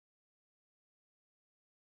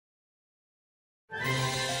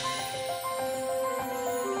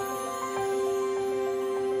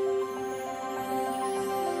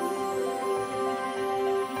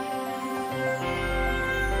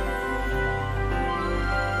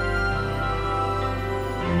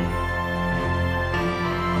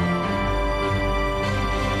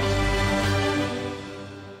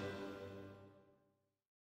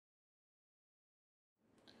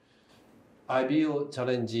IBO チャ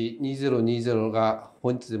レンジ2020が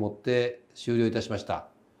本日でもって終了いたしました。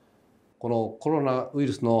このコロナウイ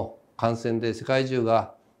ルスの感染で世界中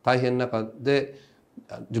が大変な中で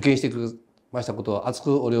受験してくれましたことを厚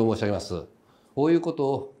くお礼を申し上げます。こういうこと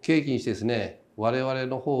を契機にしてですね、我々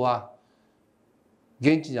の方は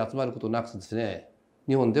現地に集まることなくですね、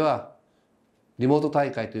日本ではリモート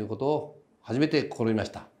大会ということを初めて試みまし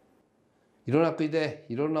た。いろんな国で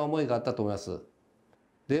いろんな思いがあったと思います。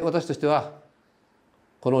で、私としては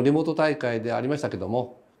このリモート大会でありましたけど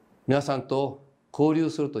も、皆さんと交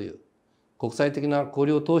流するという国際的な交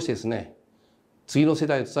流を通してですね、次の世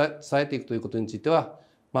代に伝えていくということについては、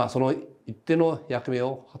その一定の役目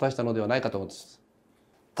を果たしたのではないかと思います。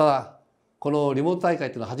ただ、このリモート大会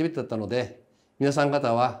というのは初めてだったので、皆さん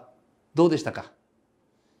方はどうでしたか？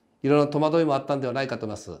いろんな戸惑いもあったんではないかと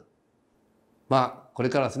思います。これ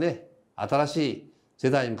からですね、新しい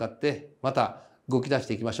世代に向かってまた動き出し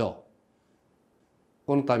ていきましょう。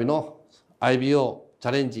この度の IBO チ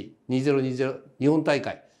ャレンジ2020日本大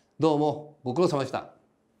会、どうもご苦労様でした。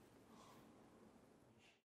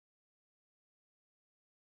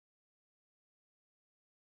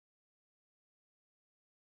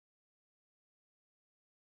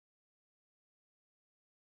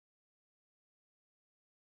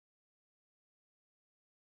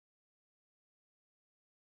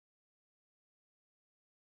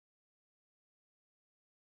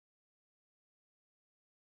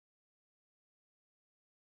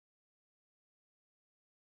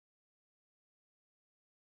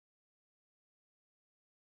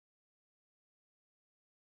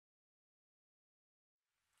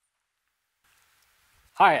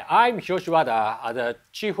Hi, I'm Hiroshi Wada, the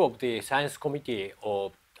Chief of the Science Committee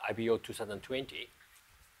of IBO 2020.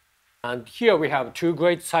 And here we have two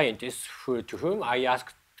great scientists to whom I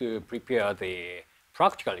asked to prepare the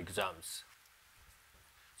practical exams.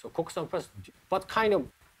 So Koku-san, first, what kind of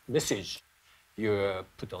message you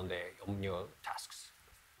put on your tasks?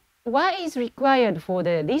 What is required for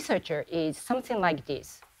the researcher is something like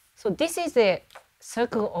this. So this is the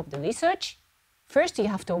circle of the research. First, you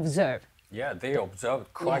have to observe. Yeah, they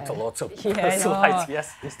observed quite a lot of slides,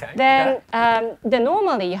 yes, this time. Then,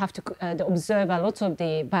 normally you have to observe a lot of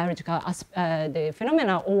the biological the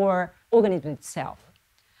phenomena or organism itself.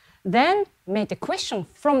 Then make a question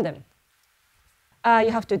from them.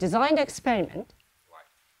 You have to design the experiment,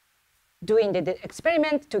 doing the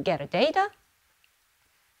experiment to get a data,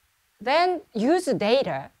 then use the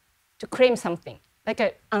data to claim something, like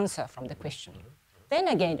an answer from the question. Then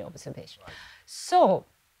again, the observation. So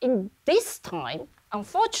in this time,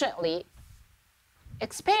 unfortunately,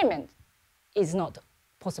 experiment is not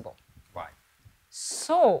possible. Right.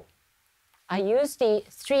 So I use the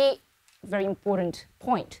three very important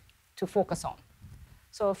points to focus on.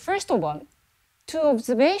 So first of all, to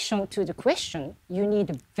observation to the question, you need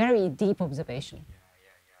a very deep observation.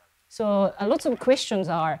 So a lot of questions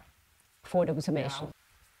are for the observation.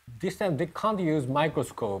 This time they can't use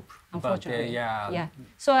microscope. Unfortunately, but, yeah.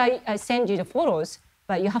 So I send you the photos,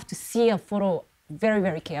 but you have to see a photo very,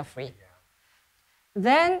 very carefully.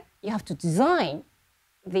 Then you have to design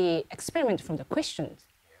the experiment from the questions.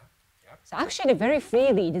 So actually very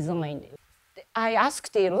freely designed. I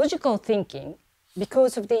asked the logical thinking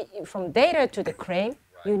because of from data to the claim,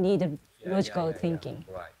 you need a logical thinking.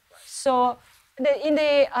 So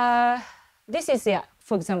this is,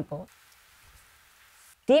 for example,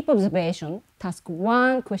 deep observation, task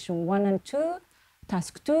 1, question 1 and 2,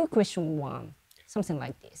 task 2, question 1, something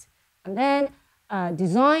like this. And then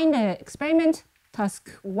design the experiment,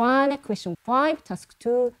 task 1, question 5, task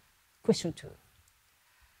 2, question 2.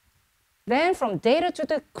 Then from data to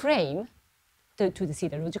the claim, to see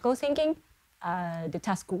the logical thinking, the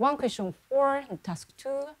task 1, question 4, and task 2,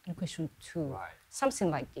 and question 2,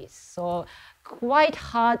 something like this. So quite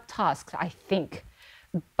hard tasks, I think.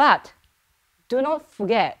 But do not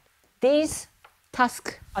forget, these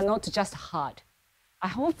tasks are not just hard. I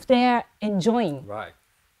hope they're enjoying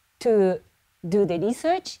to do the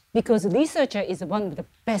research, because researcher is one of the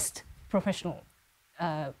best professional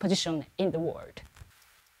position in the world.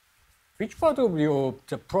 Which part of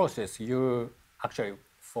the process you actually,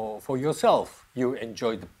 for yourself, you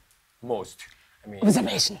enjoyed the most? I mean,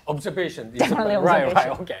 observation. Observation. Definitely observation.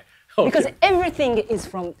 Right, okay. Because everything is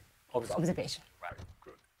from observation. Right,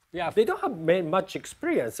 good. Yeah, they don't have much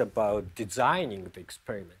experience about designing the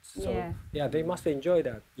experiments. So, yeah, they must enjoy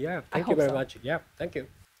that. Yeah, thank you very much. Yeah, thank you.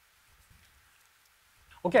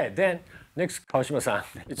 Okay, then next, Kawashima-san,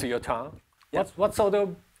 it's your turn. What sort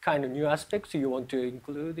of kind of new aspects you want to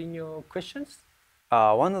include in your questions?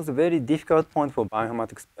 One of the very difficult points for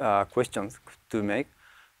bioinformatics questions to make,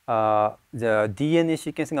 the DNA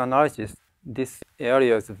sequencing analysis this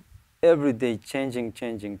area is every day changing.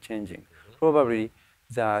 Probably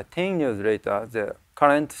the 10 years later, the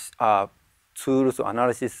current tools or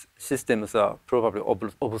analysis systems are probably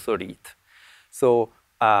obsolete. So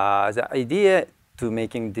the idea to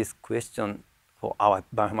making this question for our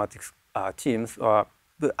bioinformatics teams or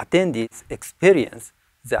to attendees experience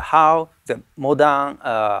how the modern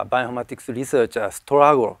bioinformatics researchers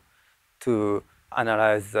struggle to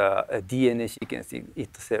analyze DNA sequencing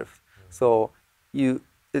itself. So you,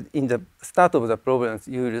 in the start of the problems,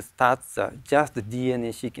 you will start just the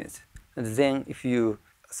DNA sequence. And then if you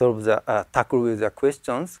solve the tackle with the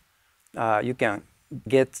questions, you can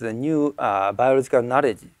get the new biological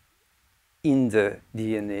knowledge in the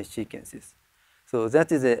DNA sequences. So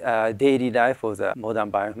that is a daily life of the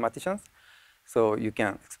modern bioinformaticians. So you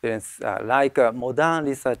can experience like a modern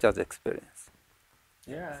researcher's experience.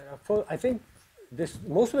 Yeah, I think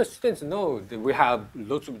most of the students know that we have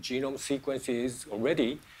lots of genome sequences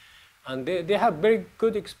already, and they have very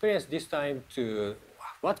good experience this time to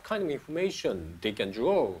what kind of information they can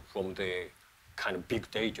draw from the kind of big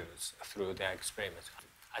data through their experiments.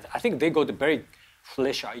 I think they got a very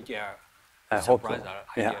fresh idea, surprise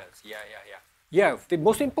ideas. Yeah, the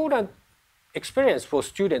most important experience for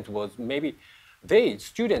students was maybe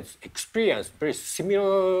students experienced very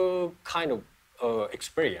similar kind of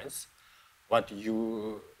experience what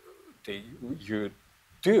you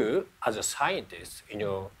do as a scientist in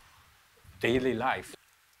your daily life.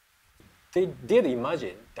 They did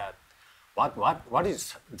imagine that what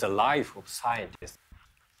is the life of scientists.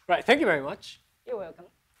 Right, thank you very much. You're welcome.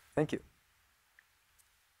 Thank you.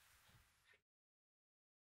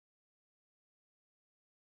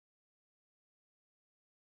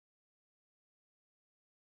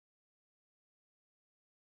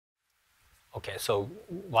 Okay, so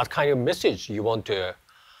what kind of message you want to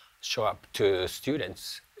show up to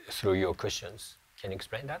students through your questions? Can you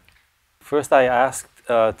explain that? First, I asked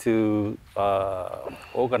to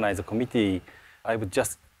organize a committee. I would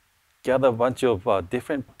just gather a bunch of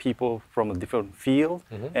different people from a different field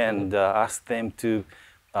and ask them to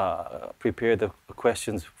prepare the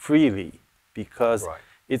questions freely, because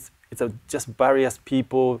it's just various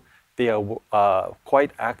people. They are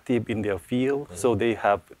quite active in their field, so they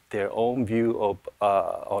have their own view of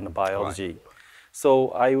on biology.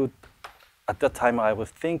 So at that time, I was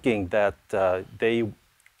thinking that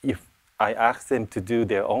if I ask them to do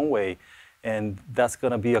their own way, and that's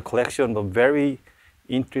going to be a collection of very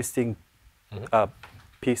interesting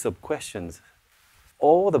piece of questions.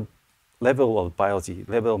 All the level of biology,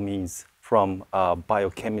 level means from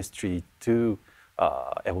biochemistry to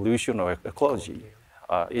evolution or ecology.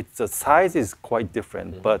 The size is quite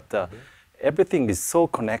different, but everything is so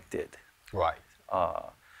connected. Right.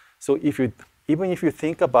 So even if you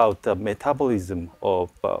think about the metabolism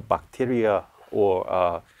of bacteria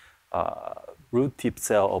or root tip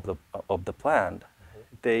cell of the plant,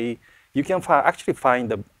 you can actually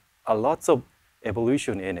find a lots of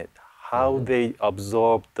evolution in it. How they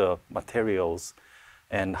absorb the materials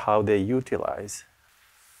and how they utilize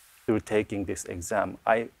through taking this exam.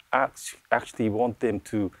 I actually want them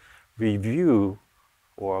to review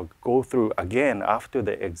or go through again after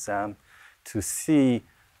the exam to see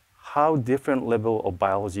how different level of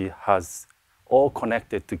biology has all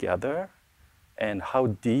connected together and how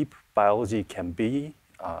deep biology can be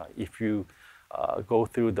if you go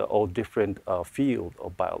through the all different field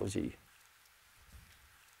of biology.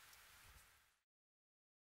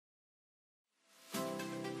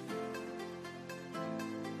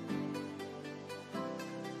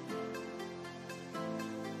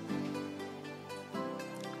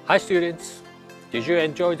 Hi students, did you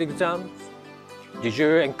enjoy the exams? Did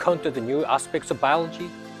you encounter the new aspects of biology?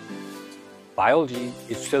 Biology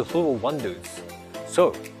is still full of wonders,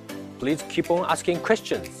 so please keep on asking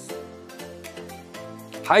questions.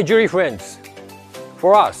 Hi jury friends,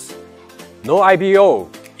 for us, no IBO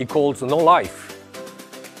equals no life.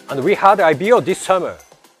 And we had IBO this summer.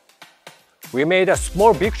 We made a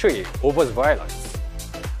small victory over the virus.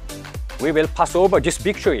 We will pass over this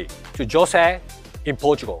victory to Jose in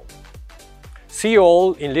Portugal. See you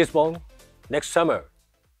all in Lisbon next summer.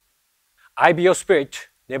 IBO spirit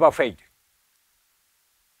never fade.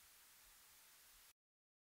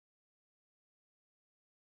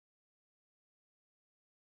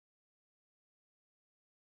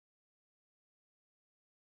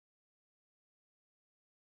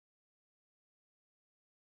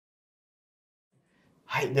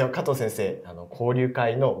はい、では加藤先生、交流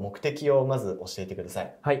会の目的をまず教えてくださ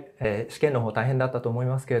い。はい、試験の方大変だったと思い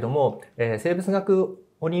ますけれども、生物学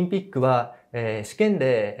オリンピックは、試験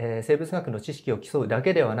で、生物学の知識を競うだ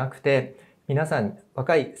けではなくて、皆さん、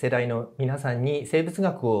若い世代の皆さんに生物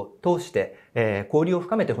学を通して、交流を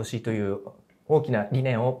深めてほしいという大きな理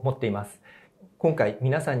念を持っています。今回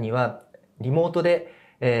皆さんにはリモートで、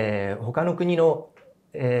他の国の、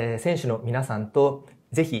選手の皆さんと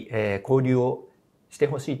ぜひ、交流をして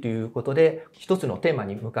ほしいということで、一つのテーマ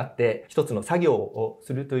に向かって一つの作業を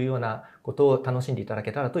するというようなことを楽しんでいただ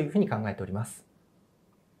けたらというふうに考えております。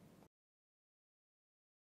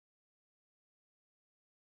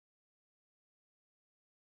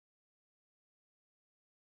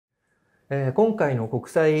今回の国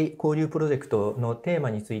際交流プロジェクトのテー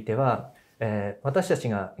マについては、私たち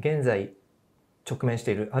が現在直面し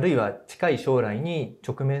ている、あるいは近い将来に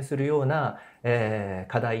直面するような、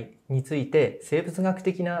課題について生物学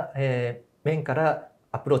的な、面から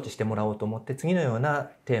アプローチしてもらおうと思って次のよう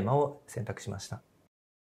なテーマを選択しました。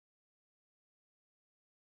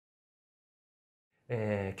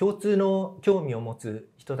共通の興味を持つ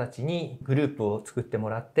人たちにグループを作っても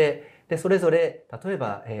らって、でそれぞれ例え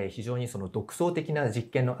ば、非常にその独創的な実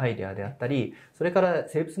験のアイデアであったり、それから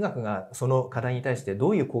生物学がその課題に対して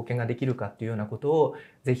どういう貢献ができるかっていうようなことを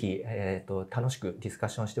ぜひ、楽しくディスカッ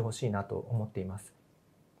ションしてほしいなと思っています。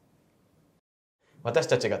私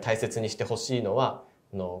たちが大切にしてほしいのは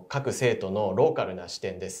各生徒のローカルな視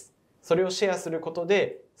点です。それをシェアすること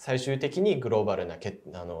で最終的にグローバルな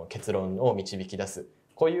結論を導き出す、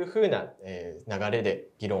こういうふうな流れで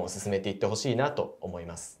議論を進めていってほしいなと思い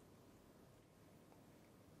ます。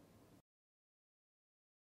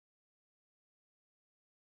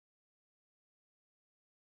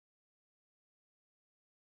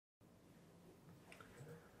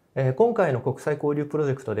今回の国際交流プロ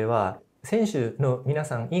ジェクトでは選手の皆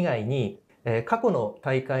さん以外に過去の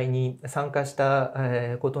大会に参加し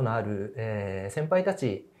たことのある先輩た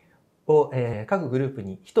ちを各グループ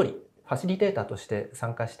に1人ファシリテーターとして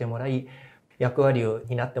参加してもらい、役割を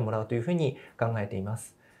担ってもらうというふうに考えていま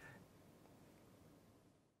す。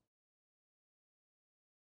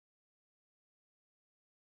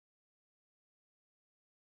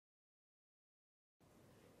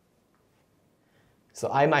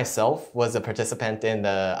So I myself was a participant in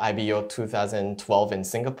the IBO 2012 in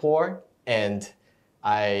Singapore, and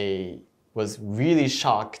I was really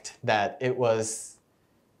shocked that it was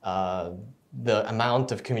the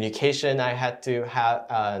amount of communication I had to have,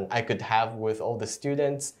 I could have with all the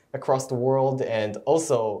students across the world, and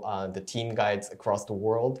also the team guides across the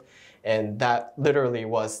world. And that literally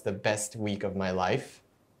was the best week of my life.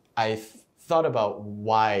 I thought about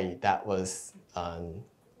why that was,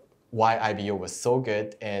 why IBO was so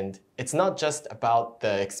good. And it's not just about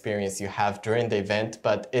the experience you have during the event,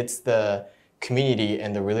 but it's the community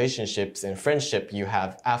and the relationships and friendship you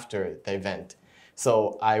have after the event.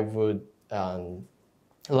 So I would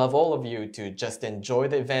love all of you to just enjoy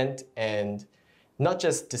the event and not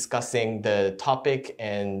just discussing the topic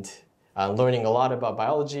and learning a lot about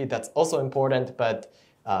biology. That's also important, but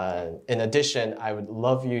in addition, I would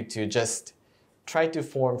love you to just try to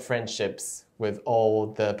form friendships with all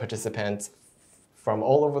the participants from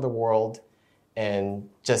all over the world and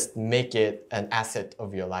just make it an asset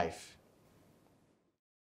of your life.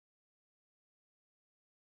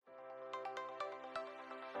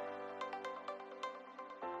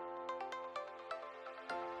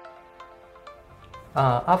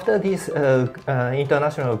 After this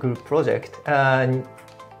international group project,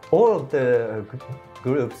 all of the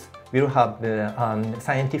groups will have the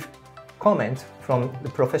scientific comments from the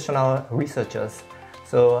professional researchers.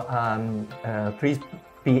 So please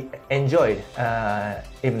be enjoyed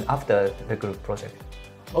even after the group project.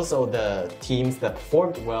 Also, the teams that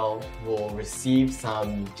performed well will receive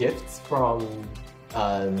some gifts from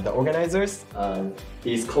the organizers.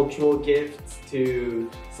 These cultural gifts to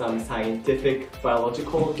some scientific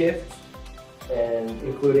biological gifts, and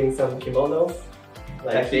including some kimonos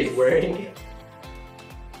like he's wearing.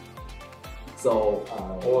 So,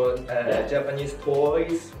 or Japanese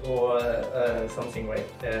toys or something like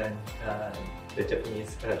the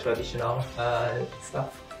Japanese traditional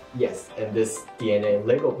stuff. Yes, and this DNA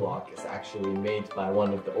Lego block is actually made by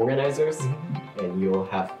one of the organizers, and you'll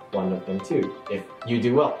have one of them too if you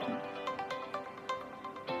do well.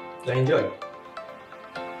 So enjoy.